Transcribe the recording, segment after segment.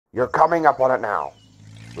You're coming up on it now.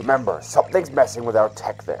 Remember, something's messing with our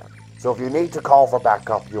tech there. So if you need to call for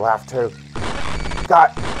backup, you'll have to...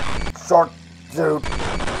 Got... Short... Dude...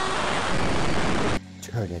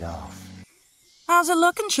 Turn it off. How's it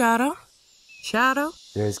looking, Shadow? Shadow?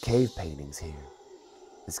 There's cave paintings here.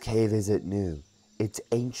 This cave isn't new. It's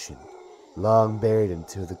ancient. Long buried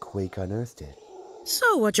until the quake unearthed it.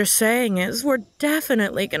 So what you're saying is we're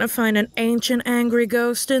definitely gonna find an ancient angry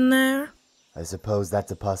ghost in there? I suppose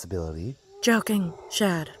that's a possibility. Joking,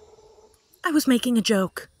 Shad. I was making a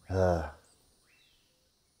joke. Got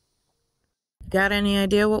any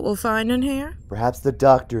idea what we'll find in here? Perhaps the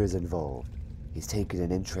doctor is involved. He's taken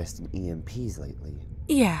an interest in EMPs lately.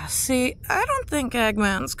 Yeah, see, I don't think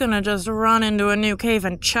Eggman's gonna just run into a new cave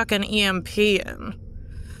and chuck an EMP in.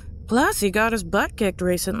 Plus, he got his butt kicked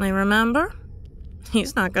recently, remember?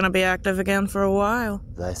 He's not gonna be active again for a while.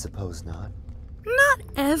 I suppose not. Not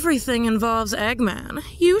everything involves Eggman.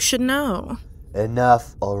 You should know.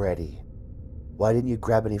 Enough already. Why didn't you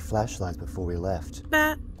grab any flashlights before we left?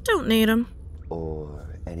 Bat, don't need 'em.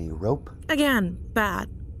 Or any rope? Again, Bat,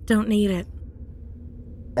 don't need it.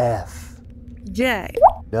 F. J.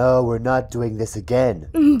 No, we're not doing this again.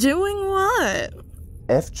 Doing what?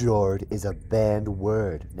 F-Jord is a banned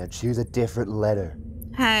word. Now choose a different letter.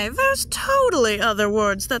 Hey, there's totally other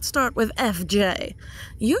words that start with FJ.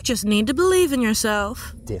 You just need to believe in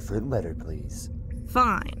yourself. Different letter, please.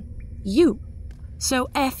 Fine. You. So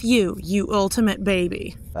F you ultimate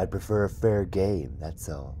baby. I'd prefer a fair game, that's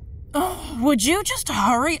all. Would you just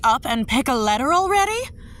hurry up and pick a letter already?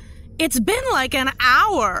 It's been like an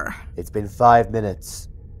hour. It's been 5 minutes.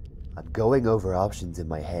 I'm going over options in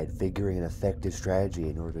my head, figuring an effective strategy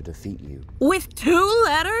in order to defeat you. With 2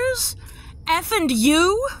 letters? F and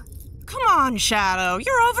U? Come on, Shadow.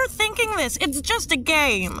 You're overthinking this. It's just a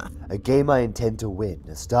game. A game I intend to win.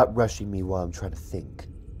 Now stop rushing me while I'm trying to think.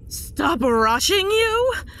 Stop rushing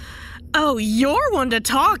you? Oh, you're one to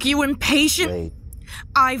talk, you impatient... Wait.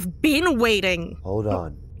 I've been waiting. Hold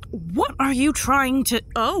on. What are you trying to...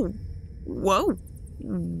 Oh. Whoa.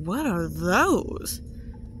 What are those?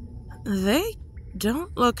 They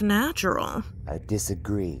don't look natural. I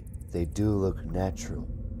disagree. They do look natural.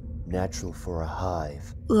 Natural for a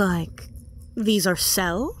hive. Like, these are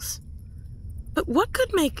cells? But what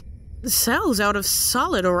could make cells out of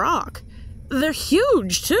solid rock? They're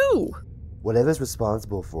huge, too. Whatever's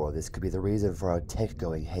responsible for this could be the reason for our tech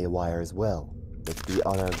going haywire as well. Let's be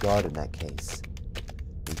on our guard in that case.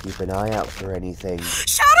 And keep an eye out for anything...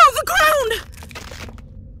 Shadow, the ground!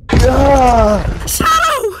 Ah!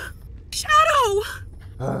 Shadow! Shadow!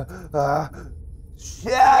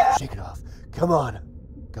 Shit! Shake it off. Come on.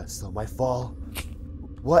 Gotta slow my fall.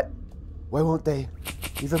 What? Why won't they?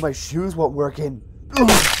 Even my shoes won't work in.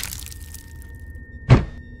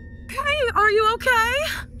 Hey, are you okay?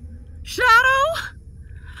 Shadow?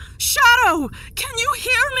 Shadow, can you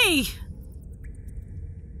hear me?